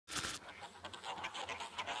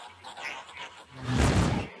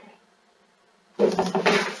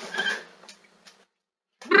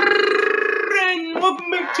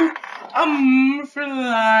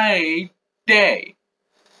Friday.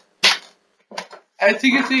 As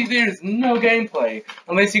you can see, there's no gameplay,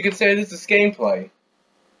 unless you can say this is gameplay.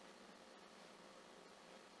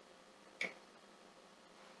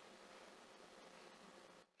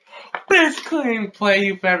 Best gameplay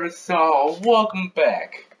you've ever saw. Welcome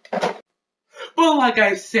back. But like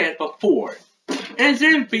I said before, in this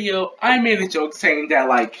video, I made a joke saying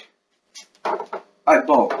that I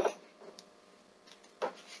both.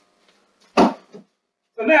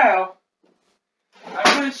 So now,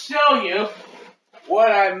 I'm going to show you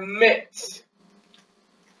what I meant.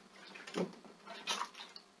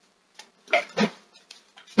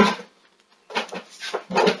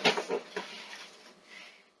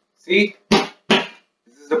 See?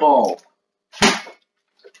 This is the ball.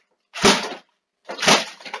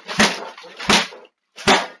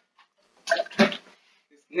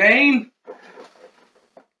 His name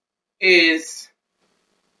is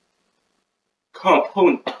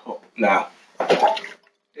Compunto. Now,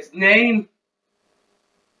 his name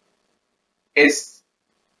is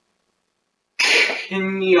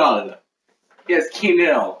Kenyal. Yes,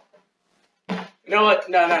 Kenyal. You know what?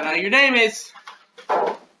 No. Your name is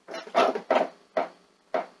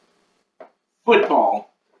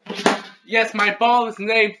Football. Yes, my ball is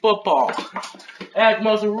named Football. That's the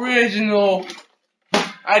most original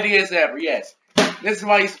ideas ever, yes. This is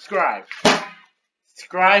why you subscribe.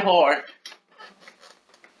 Subscribe hard.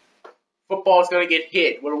 Football's gonna get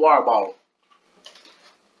hit with a water bottle.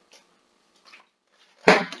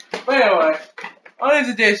 But anyway, on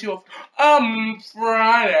this edition of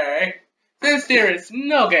Friday, since there is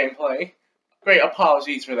no gameplay, great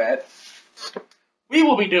apologies for that, we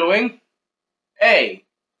will be doing A,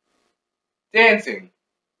 dancing,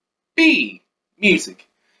 B, music,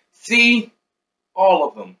 C, all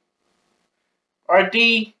of them, or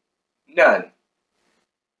D, none.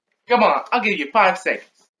 Come on, I'll give you 5 seconds.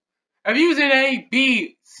 If you said A,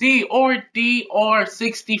 B, C, or D, or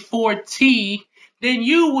 64T, then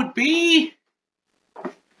you would be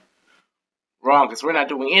wrong, because we're not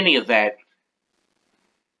doing any of that.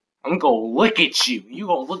 I'm gonna look at you. You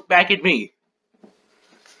gonna look back at me.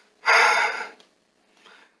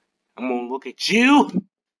 I'm gonna look at you.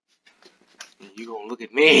 And you gonna look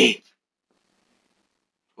at me.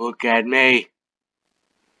 Look at me.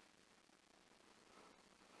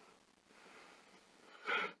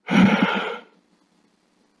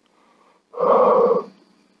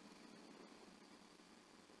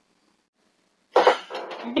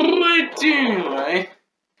 But anyway,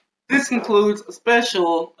 this concludes a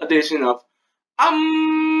special edition of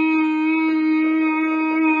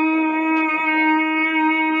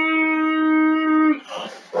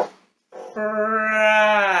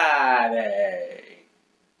Friday.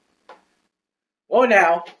 Well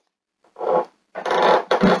now,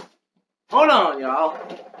 hold on y'all,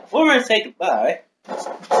 we're gonna say goodbye.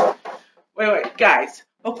 Wait, guys,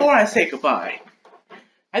 before I say goodbye,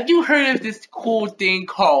 have you heard of this cool thing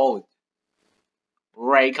called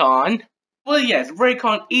Raycon? Well, yes,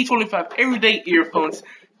 Raycon E25 everyday earphones,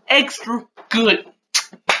 extra good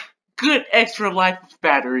extra life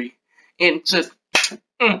battery, and just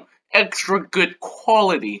extra good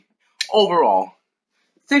quality overall.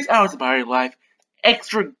 6 hours of battery life,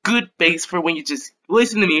 extra good bass for when you just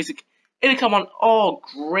listen to music, and it come on all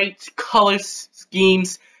great colors,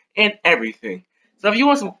 schemes, and everything. So if you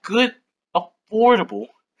want some good, affordable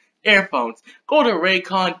earphones, go to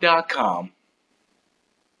Raycon.com.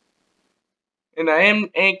 And I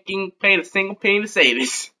ain't getting paid a single penny to say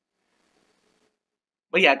this.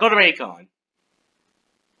 But yeah, go to Raycon.